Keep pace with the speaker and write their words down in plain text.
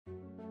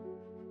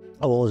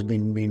I've always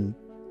been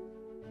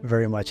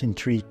very much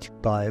intrigued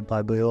by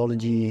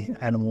biology,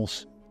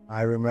 animals.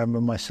 I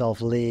remember myself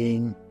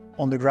laying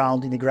on the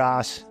ground in the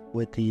grass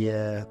with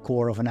the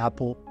core of an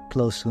apple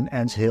close to an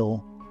ant's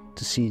hill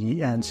to see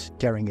the ants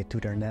carrying it to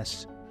their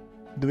nests.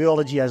 The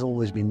biology has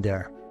always been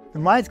there. The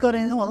mites got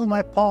in on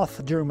my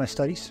path during my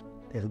studies.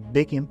 They have a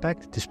big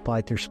impact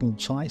despite their small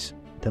size.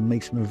 That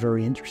makes them a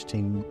very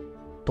interesting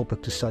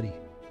topic to study.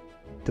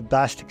 The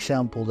best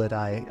example that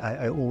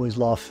I always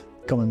love,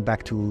 coming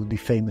back to the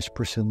famous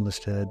persillus,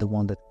 the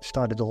one that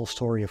started the whole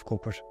story of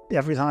Koppert.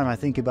 Every time I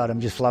think about it,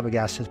 I'm just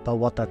flabbergasted about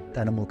what that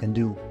animal can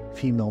do.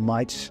 Female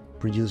mites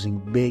producing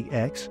big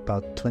eggs,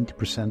 about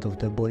 20% of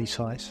their body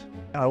size.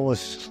 I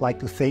always like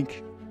to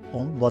think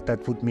on what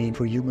that would mean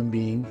for a human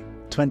being.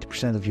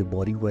 20% of your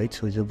body weight,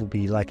 so it would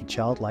be like a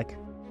child, like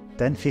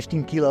 10,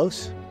 15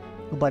 kilos.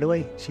 Oh, by the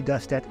way, she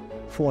does that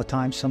 4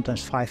 times,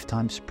 sometimes 5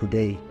 times per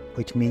day,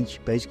 which means you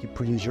basically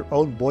produce your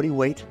own body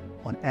weight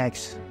on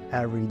eggs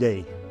every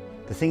day.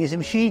 The thing is a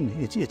machine.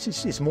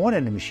 It's more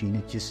than a machine.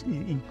 It's just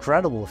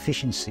incredible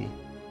efficiency.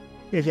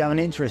 If you have an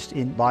interest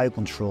in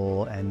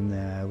biocontrol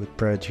and with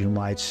predatory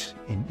mites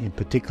in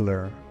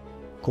particular,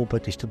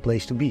 Koppert is the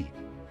place to be.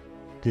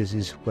 This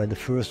is where the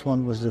first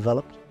one was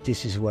developed.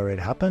 This is where it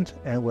happened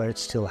and where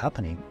it's still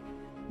happening.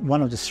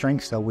 One of the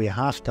strengths that we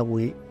have, that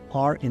we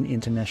are an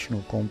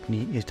international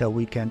company, is that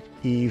we can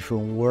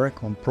even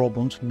work on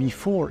problems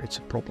before it's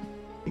a problem.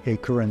 A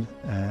current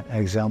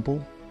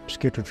example,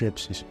 skitter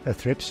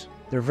thrips.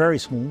 They're very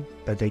small,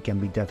 but they can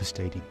be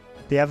devastating.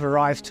 They have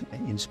arrived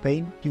in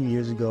Spain a few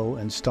years ago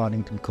and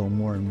starting to become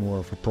more and more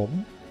of a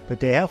problem. But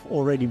they have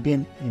already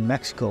been in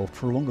Mexico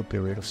for a longer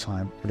period of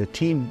time. The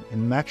team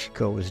in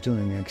Mexico is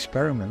doing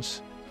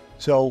experiments.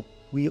 So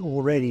we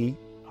already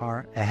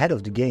are ahead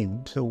of the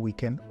game. So we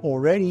can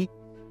already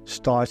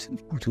start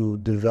to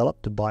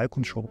develop the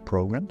biocontrol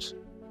programs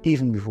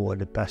even before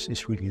the pest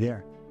is really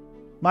there.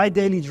 My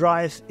daily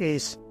drive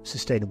is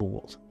sustainable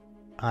world.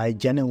 I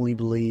genuinely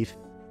believe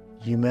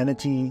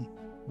humanity,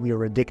 we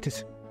are addicted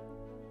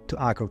to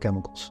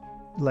agrochemicals.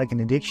 Like an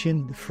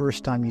addiction, the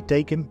first time you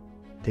take them,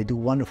 they do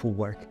wonderful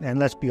work. And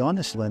let's be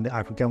honest, when the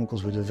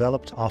agrochemicals were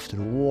developed after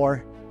the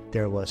war,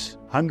 there was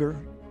hunger.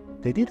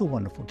 They did a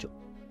wonderful job.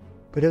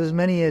 But there was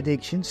many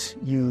addictions.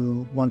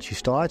 Once you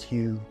start,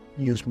 you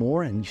use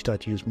more and you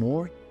start to use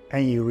more.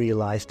 And you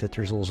realize that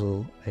there's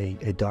also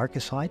a darker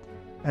side.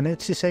 And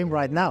it's the same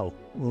right now.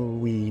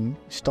 We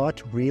start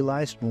to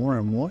realize more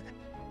and more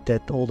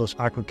that all those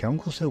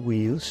agrochemicals that we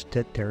use,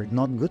 that they're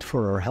not good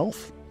for our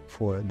health,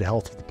 for the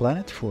health of the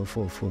planet, for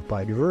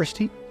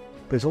biodiversity.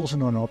 But it's also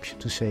not an option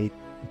to say,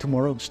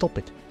 tomorrow, stop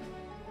it.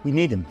 We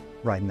need them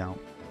right now.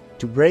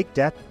 To break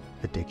that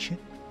addiction,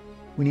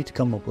 we need to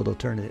come up with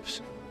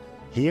alternatives.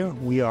 Here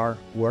we are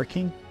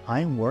working,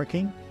 I'm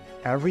working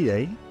every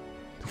day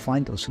to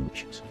find those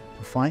solutions,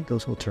 to find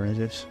those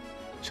alternatives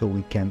so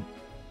we can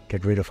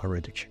get rid of our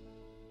addiction.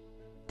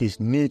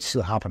 This needs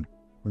to happen.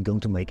 We're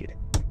going to make it.